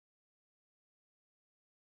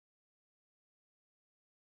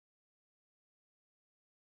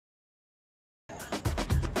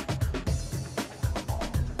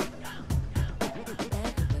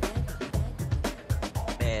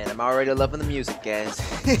already loving the music, guys.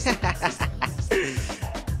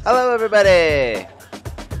 Hello, everybody.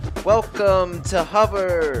 Welcome to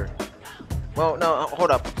Hover. Well, no,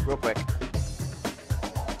 hold up, real quick.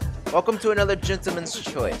 Welcome to another Gentleman's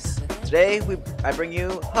Choice. Today, I bring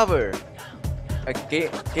you Hover, a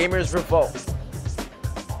gamer's revolt.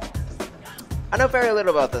 I know very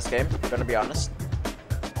little about this game, I'm gonna be honest.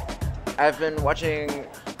 I've been watching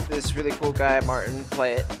this really cool guy, Martin,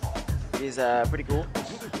 play it. He's pretty cool.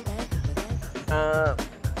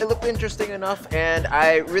 It looked interesting enough, and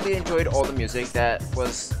I really enjoyed all the music that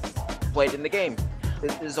was played in the game.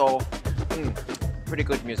 It is all pretty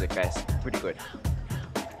good music, guys. Pretty good.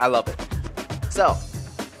 I love it. So,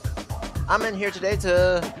 I'm in here today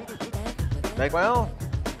to make my own.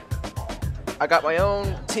 I got my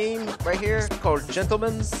own team right here called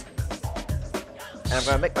Gentlemen's, and I'm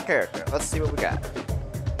gonna make my character. Let's see what we got.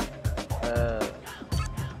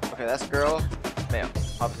 Okay, that's a girl. Male.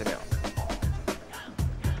 Obviously male.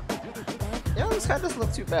 You know, this guy doesn't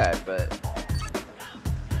look too bad, but...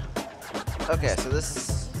 Okay, so this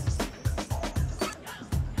is...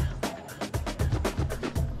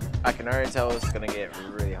 I can already tell it's gonna get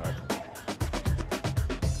really hard.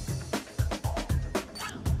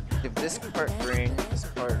 Give this part green, this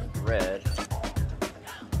part red.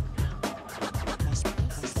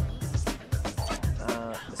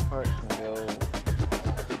 This part can go...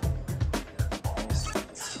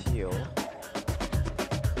 teal.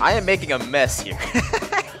 I am making a mess here.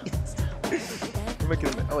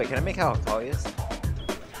 Oh wait, can I make how tall he is?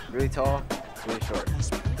 Really tall, really short.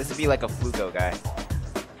 This would be like a Flugo guy.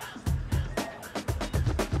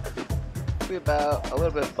 Be about a little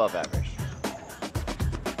bit above average.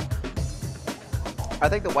 I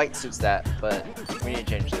think the white suits that, but we need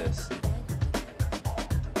to change this.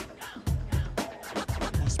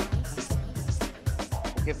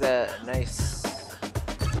 Give that a nice...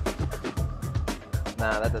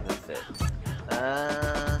 Nah, that doesn't fit.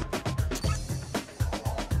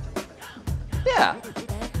 Yeah.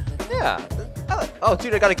 Yeah. Oh,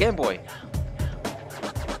 dude, I got a Game Boy.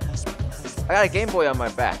 I got a Game Boy on my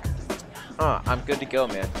back. I'm good to go,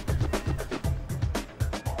 man.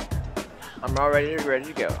 I'm already ready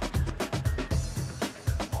to go.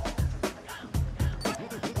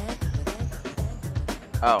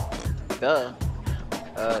 Oh, duh.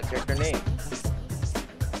 Character name.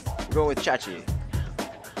 We're going with Chachi.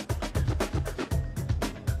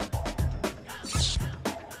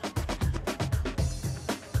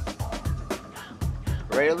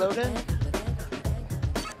 Ready to load in?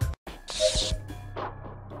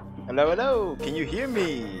 Hello, hello, can you hear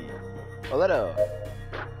me? Hello.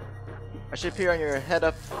 I should appear on your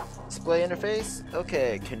head-up display interface.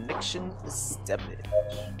 Okay, connection established.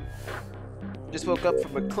 Just woke up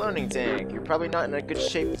from a cloning tank. You're probably not in a good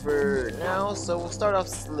shape for now, so we'll start off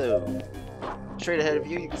slow. Straight ahead of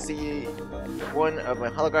you, you can see one of my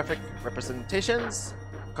holographic representations.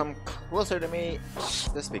 Come closer to me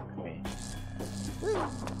to speak with me.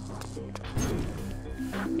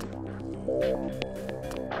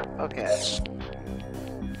 Okay.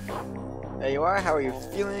 There you are. How are you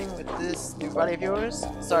feeling with this new body of yours?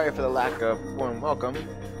 Sorry for the lack of warm welcome.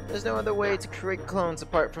 There's no other way to create clones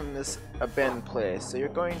apart from this abandoned place, so you're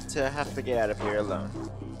going to have to get out of here alone.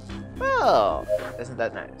 Well, isn't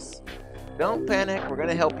that nice? Don't panic, we're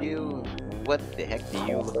gonna help you. What the heck do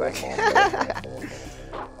you look like?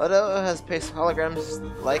 Although it has pasted holograms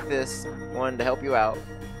like this one to help you out,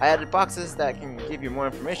 I added boxes that can give you more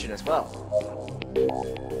information as well.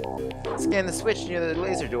 Scan the switch near the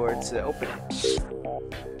laser door to open it.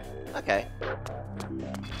 Okay.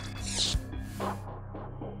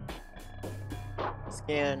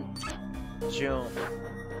 Scan. Jump.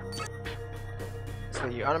 So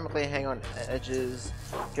you automatically hang on edges.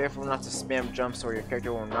 Careful not to spam jumps or your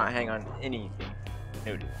character will not hang on anything.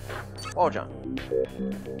 Nude. Wall jump.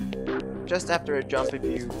 Just after a jump, if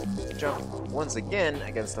you jump once again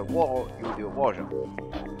against a wall, you will do a wall jump.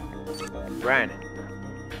 Grind it.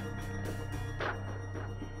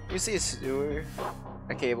 You see a sewer,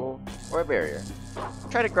 a cable, or a barrier.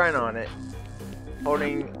 Try to grind on it,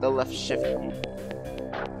 holding the left shift key.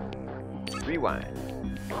 Rewind.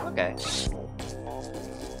 Okay.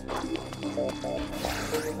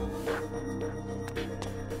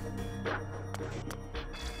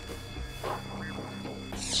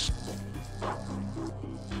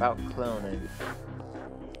 About cloning.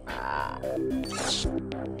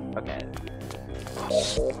 Okay.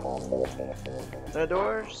 The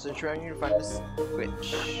door, search around you to find this switch.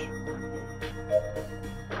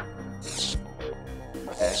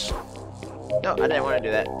 Okay. No, I didn't want to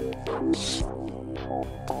do that.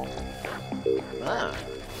 Ah.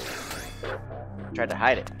 Tried to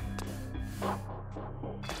hide it.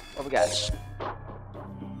 What we got?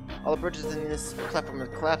 All the bridges in this platform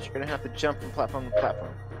have collapsed. You're gonna have to jump from platform to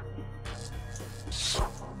platform.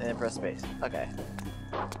 And press space. Okay.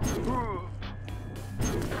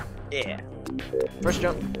 Yeah. First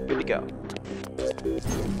jump, good to go.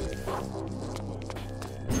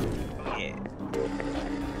 Yeah.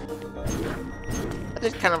 I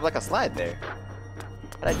did kind of like a slide there.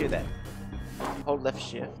 How'd I do that? Hold left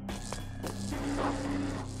shift.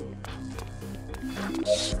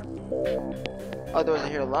 All doors are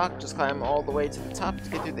here locked. Just climb all the way to the top to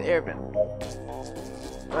get through the air vent.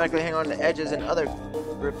 Automatically hang on to edges and other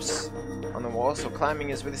grips on the wall, so climbing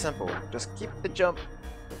is really simple. Just keep the jump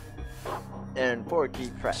and forward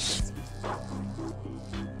key pressed.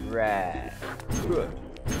 Right. Good.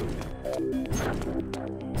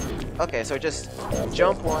 Okay, so just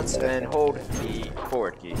jump once and then hold the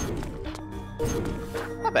forward key.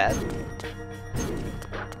 Not bad.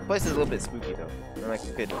 The place is a little bit spooky though. I'm like,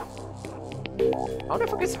 you could. I wonder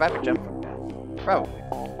if we could survive a jump from that. Probably.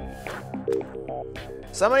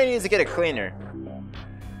 Somebody needs to get a cleaner.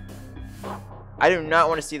 I do not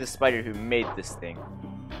want to see the spider who made this thing.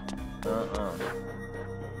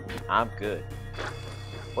 I'm good.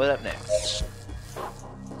 What's up next?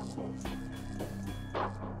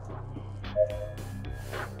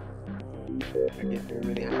 I get through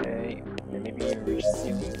really high, and maybe even reach the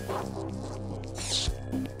ceiling.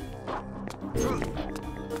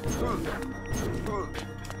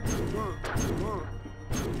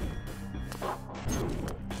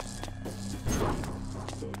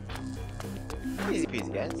 Easy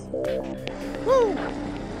peasy, guys. Woo!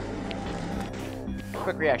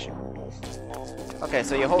 Quick reaction. Okay,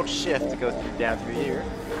 so you hold shift to go down through here.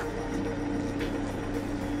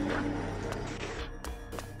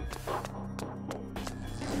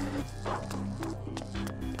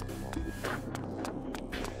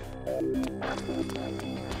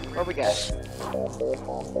 What we got?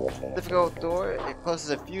 Difficult door. It closes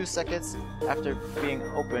a few seconds after being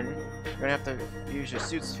open. You're gonna have to use your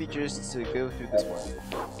suit's features to go through this one.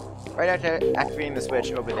 Right after activating the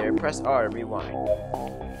switch over there, press R to rewind.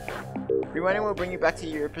 Rewinding will bring you back to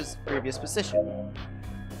your previous position.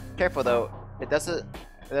 Careful though, it does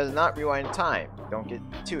not rewind time. Don't get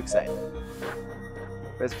too excited.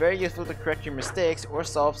 But it's very useful to correct your mistakes or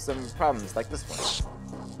solve some problems like this one.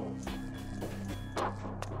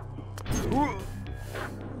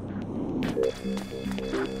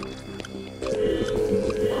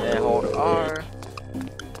 And hold R.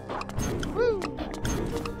 Woo.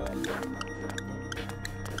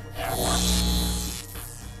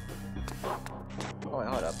 Oh wait,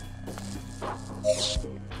 hold up.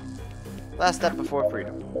 Last step before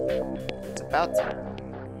freedom. It's about time.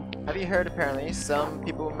 Have you heard? Apparently, some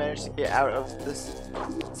people manage to get out of this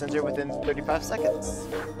center within 35 seconds.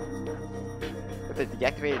 With a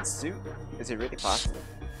deactivated suit? Is it really possible?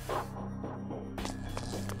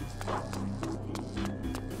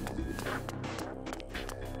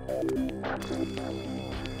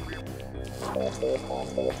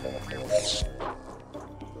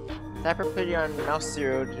 Tap repeatedly on mouse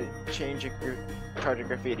 0 to change your charge of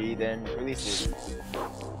graffiti, then release it.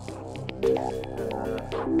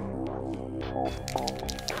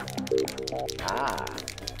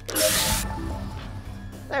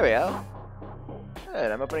 There we go.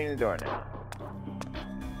 Good, I'm opening the door now.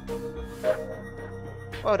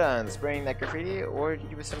 Well done, spraying that graffiti awarded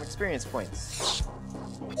you with some experience points.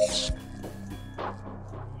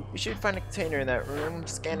 You should find a container in that room,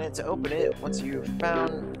 scan it to open it. Once you've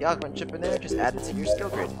found the augment chip in there, just add it to your skill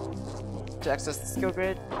grid. To access the skill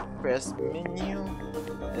grid, press menu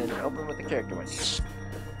and open with the character window.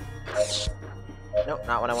 Nope,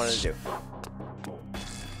 not what I wanted to do.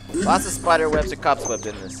 Lots of spider webs and cobwebs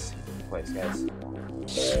in this place, guys.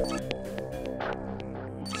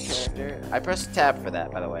 Character. I pressed tab for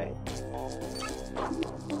that, by the way.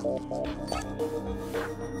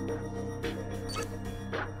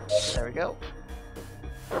 There we go.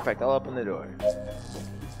 Perfect, I'll open the door.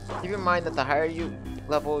 Keep in mind that the higher your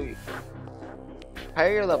level,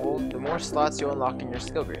 the more slots you'll unlock in your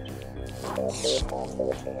skill grid.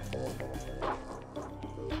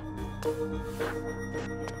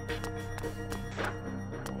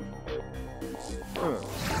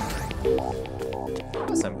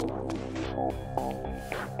 Awesome.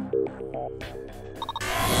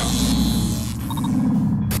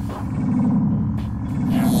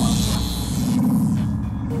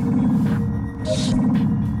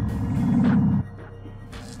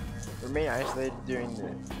 Remain isolated during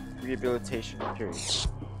the rehabilitation period.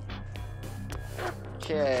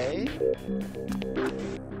 Okay.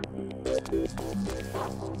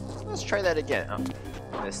 Let's try that again. Oh,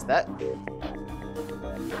 missed that.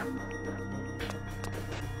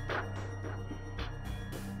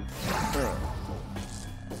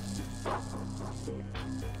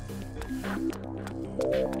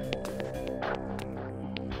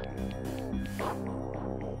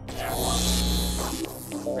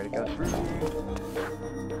 Ready to go through.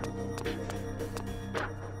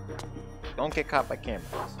 Don't get caught by cameras.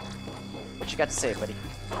 What you got to say, buddy?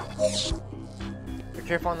 Be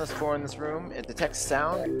careful on this floor in this room. It detects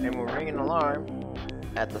sound and will ring an alarm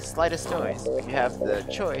at the slightest noise. If you have the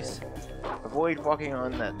choice, avoid walking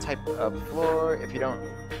on that type of floor. If you don't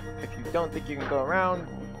think you can go around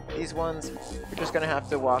these ones, you're just gonna have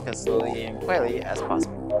to walk as slowly and quietly as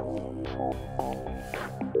possible.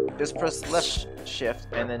 Just press left shift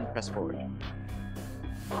and then press forward.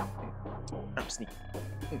 I'm sneaky.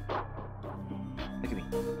 Look at me.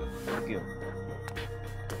 Look at you.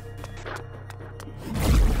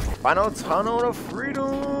 Final tunnel of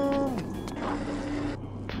freedom!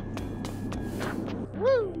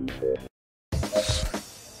 Woo!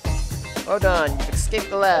 Well done, you've escaped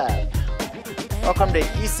the lab. Welcome to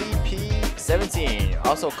ECP-17,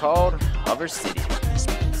 also called Hover City.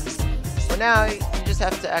 For now, you just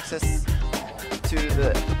have to access to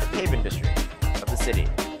the Haven district of the city.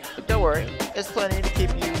 But don't worry, there's plenty to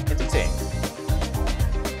keep you entertained.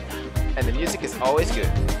 And the music is always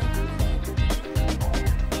good.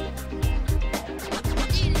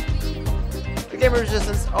 The Gamer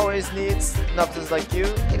Resistance always needs novices like you.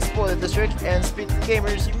 Explore the district and speak to the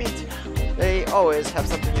gamers you meet. They always have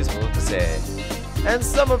something useful to say. And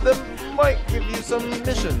some of them might give you some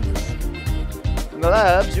missions. In the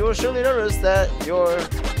labs, you will surely notice that your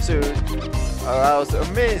suit allows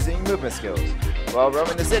amazing movement skills. While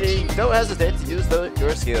roaming the city, don't hesitate to use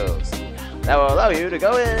your skills. That will allow you to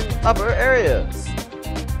go in upper areas.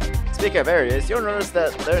 Speaking of areas, you'll notice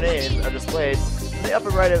that their names are displayed in the upper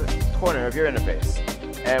right corner of your interface.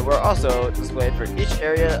 And we're also displayed for each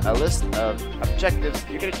area a list of objectives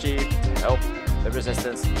you can achieve to help the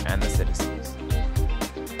Resistance and the citizens.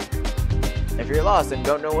 If you're lost and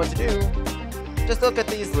don't know what to do, just look at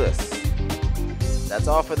these lists. That's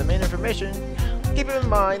all for the main information. Keep in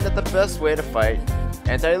mind that the best way to fight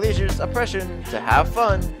anti-leisure's oppression to have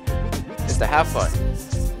fun is to have fun.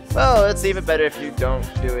 Well, it's even better if you don't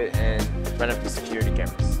do it in front of the security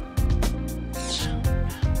cameras.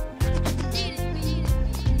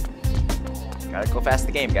 Gotta go fast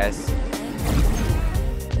the game, guys.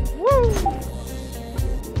 Woo!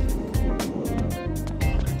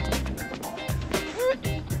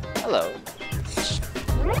 Hello.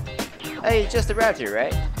 Hey, you just arrived here,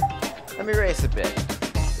 right? Let me race a bit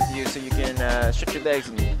with you so you can stretch your legs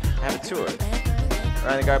and have a tour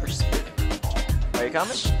around the garbage sphere. Are you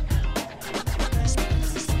coming?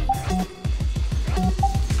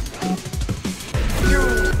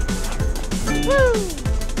 Woo!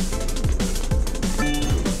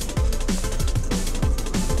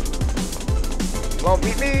 Won't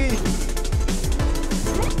beat me!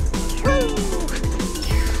 Woo!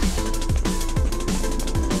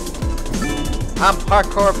 I'm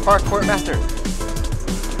parkour master!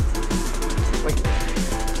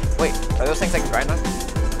 Wait, are those things I can grind on?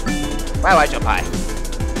 Wow, I jump high.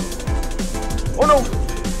 Oh no!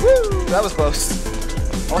 Woo! That was close.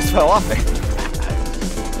 Almost fell off it.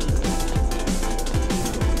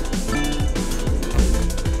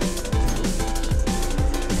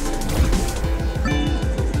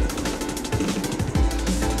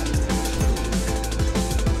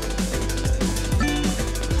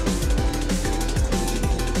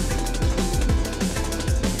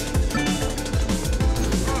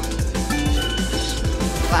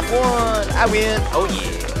 Lap 1! I win! Oh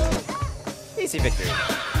yeah! Easy victory.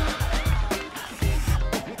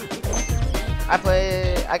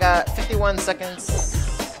 I got 51 seconds,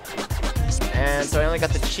 and so I only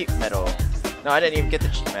got the cheap medal. No, I didn't even get the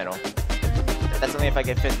cheap medal. That's only if I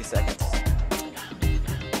get 50 seconds.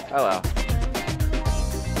 Oh well.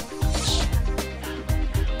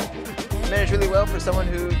 You managed really well for someone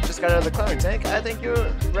who just got out of the cloning tank. I think you're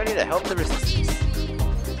ready to help the Resistance.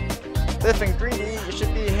 Lift and greedy, you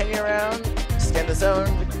should be hanging around, scan the zone,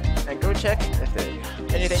 and go check if there's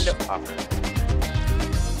anything to offer.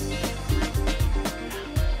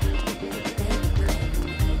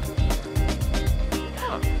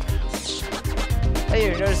 Hey,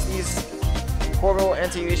 you notice these horrible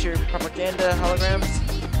anti-leisure propaganda holograms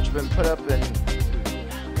which have been put up in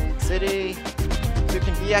the city? You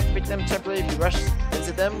can deactivate them temporarily if you rush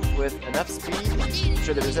into them with enough speed. I'm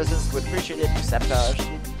sure the Resistance would appreciate it if you sabotage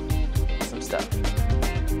some stuff.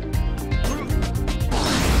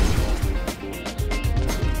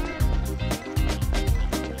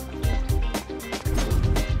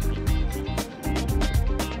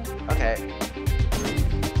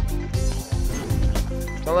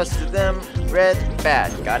 Don't listen to them. Red, bad.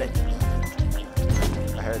 Got it?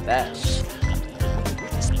 I heard that.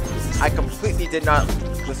 I completely did not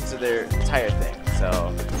listen to their entire thing, so...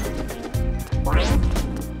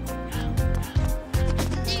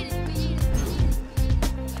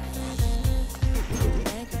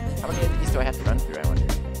 How many of these do I have to run through, I wonder?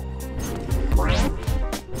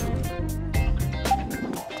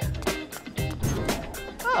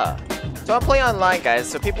 Ah. So I'm playing online, guys,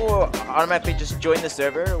 so people will automatically just join the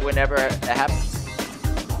server whenever it happens.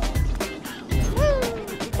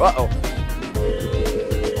 Uh-oh.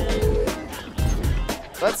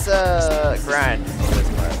 Let's grind over this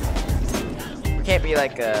part. We can't be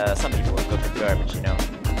like some people who go for garbage, you know.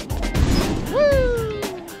 Woo!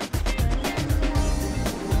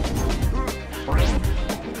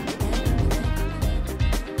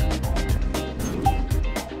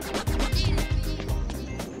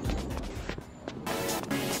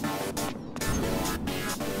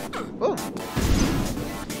 Ooh.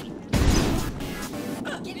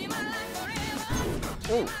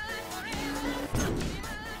 Ooh.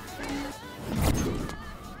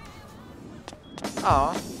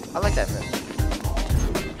 Aw, I like that bit.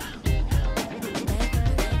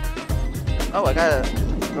 Oh, I gotta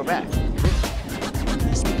go back.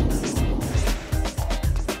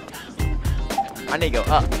 I need to go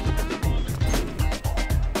up.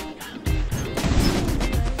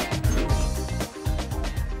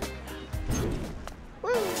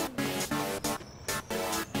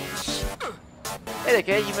 Hey there,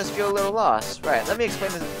 kid, you must feel a little lost. Right, let me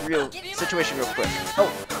explain the real situation real quick. Oh,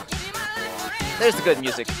 there's the good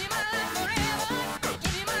music.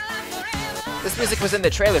 This music was in the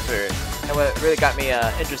trailer for it, and what really got me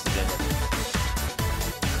interested in it.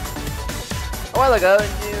 A while ago, a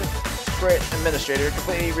new great administrator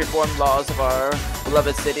completely reformed laws of our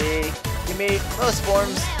beloved city. He made most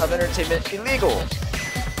forms of entertainment illegal.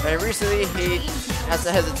 And recently, he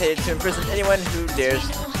hasn't hesitated to imprison anyone who dares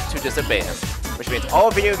to disobey him. Which means all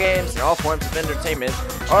video games and all forms of entertainment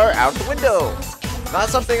are out the window. Not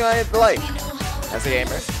something I like as a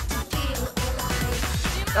gamer.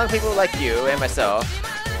 Young people like you and myself,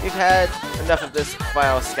 we've had enough of this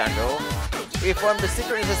vile scandal. We formed a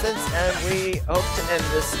secret resistance and we hope to end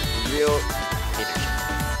this real hatership.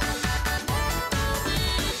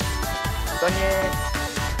 Donya,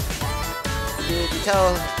 did you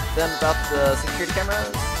tell them about the security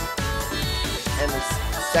cameras? And the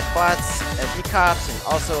SecBots and eCops and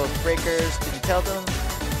also breakers, did you tell them?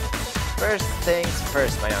 First things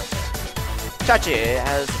first, my young friend. Chachi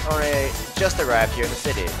has only just arrived here in the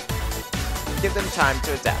city. Give them time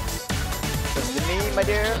to adapt. Listen to me, my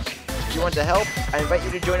dear. If you want to help, I invite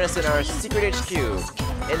you to join us in our secret HQ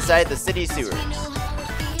inside the city sewers.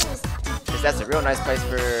 Because that's a real nice place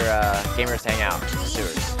for gamers to hang out,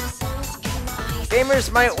 sewers. Gamers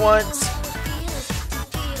might want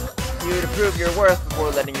you to prove your worth before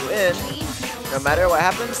letting you in. No matter what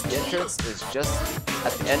happens, the entrance is just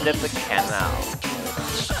at the end of the canal.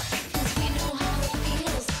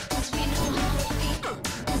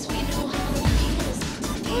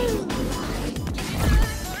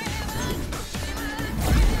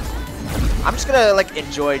 I'm just gonna like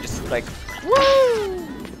enjoy just like woo!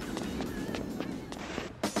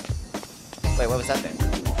 Wait, what was that thing?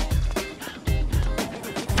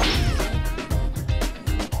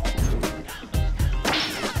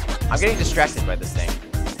 I'm getting distracted by this thing.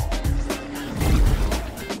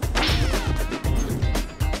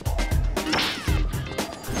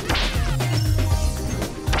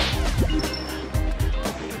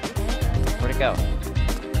 Where'd it go?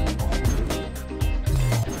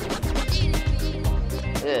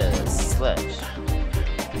 Sludge.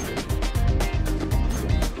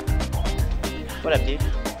 What up, dude?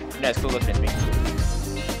 No, it's cool looking at me.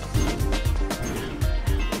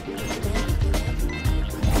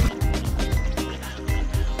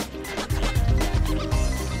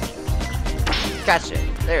 Gotcha.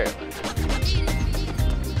 There it was.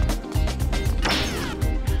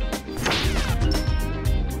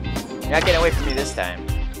 You're not getting away from me this time.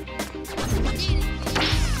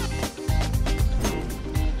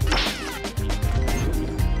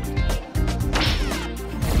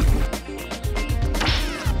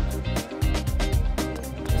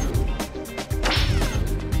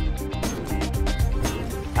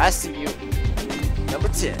 I see you. Number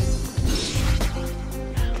 10.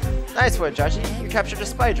 Nice work, Joshi. You captured a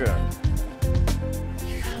spy drone.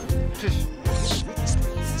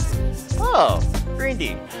 Oh, Green D.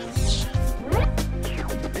 You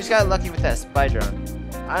just got lucky with that spy drone.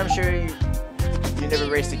 I'm sure you never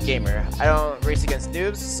raced a gamer. I don't race against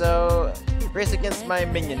noobs, so race against my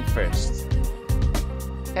minion first.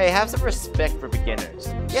 Hey, have some respect for beginners.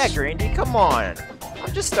 Yeah, Grindy, come on.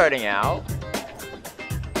 I'm just starting out.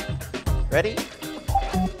 Ready?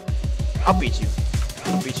 I'll beat you.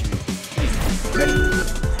 I'll beat you. Easy. Ready?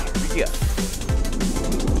 Here we go.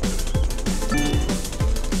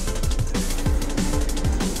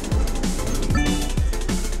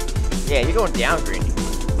 Yeah, you're going down, Grindy.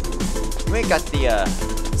 You ain't got the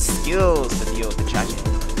skills to deal with the Chachi.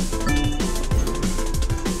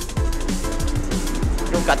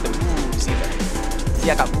 You don't got the moves either.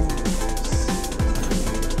 See, I got moves.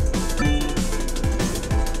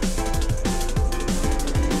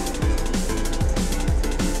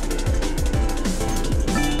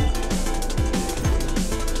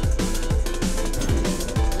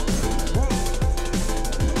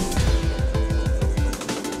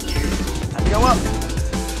 Time to go up.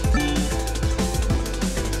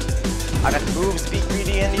 I got the moves to beat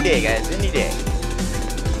Greedy any day, guys. Any day.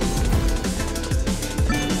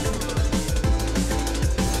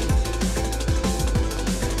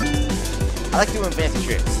 I like doing fancy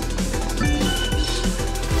tricks.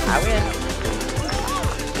 I win.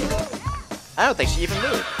 I don't think she even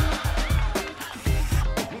moved.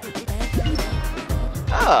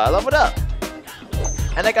 Oh, I leveled up.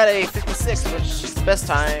 And I got a 56, which the best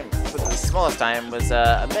time, with the smallest time, was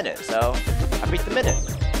a minute. So I beat the minute.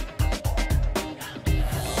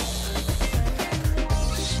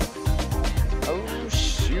 Oh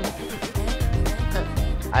shoot.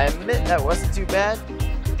 I admit that wasn't too bad.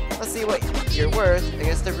 Let's see what you're worth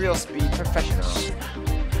against the real speed professional.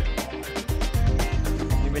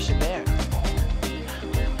 New mission there.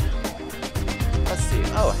 Let's see.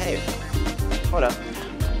 Oh, hey. Hold up.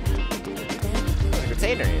 There's a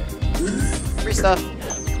container here. Free stuff.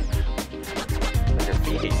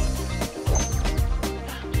 Graffiti.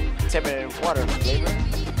 Contaminated water flavor.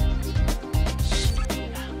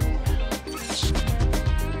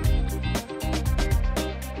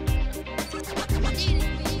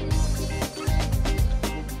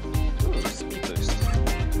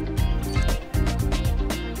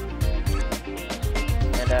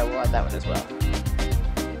 We'll add that one as well.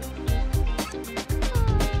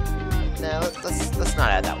 No, let's not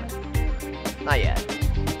add that one. Not yet.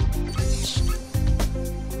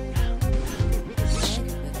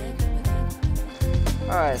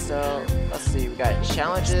 Alright, so let's see. We got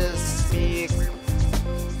challenges, speed,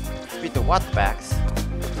 beat the Watabacks.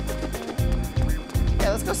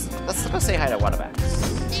 Yeah, let's go say hi to Watabacks.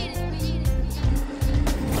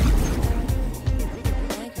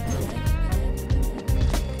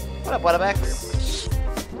 What up, Watabacks?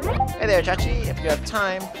 Hey there, Chachi. If you have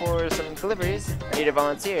time for some deliveries, I need a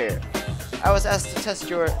volunteer. I was asked to test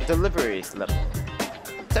your deliveries level.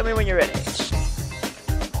 Tell me when you're ready. 2,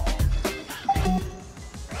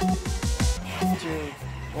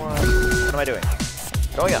 1. What am I doing?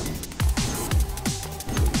 Going up.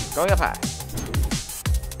 Going up high.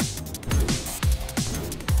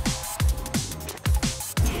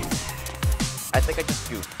 I think I just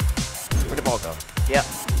goofed. Where'd the ball go? Yep.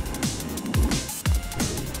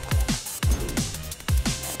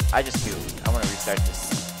 I just goofed. I want to restart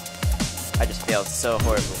this. I just failed so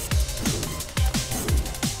horribly.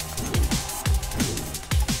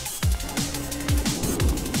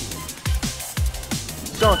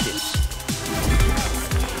 Donkey.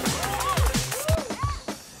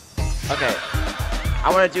 Okay. I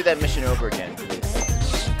want to do that mission over again, please.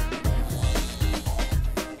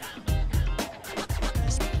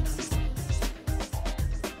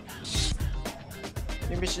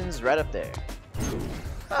 New mission's right up there.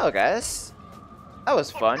 Oh, guys, that was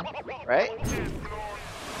fun, right?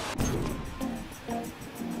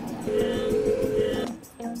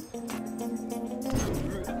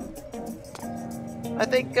 I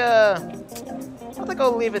think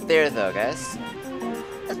I'll leave it there, though, guys.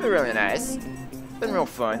 It's been really nice. It's been real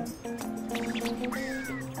fun.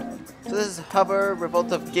 So this is Hover,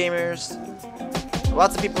 Revolt of Gamers.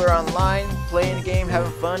 Lots of people are online, playing the game,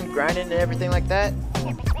 having fun, grinding, and everything like that.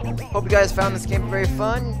 Hope you guys found this game very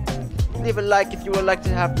fun. Leave a like if you would like to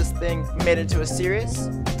have this thing made into a series.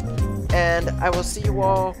 And I will see you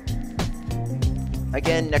all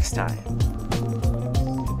again next time.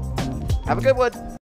 Have a good one.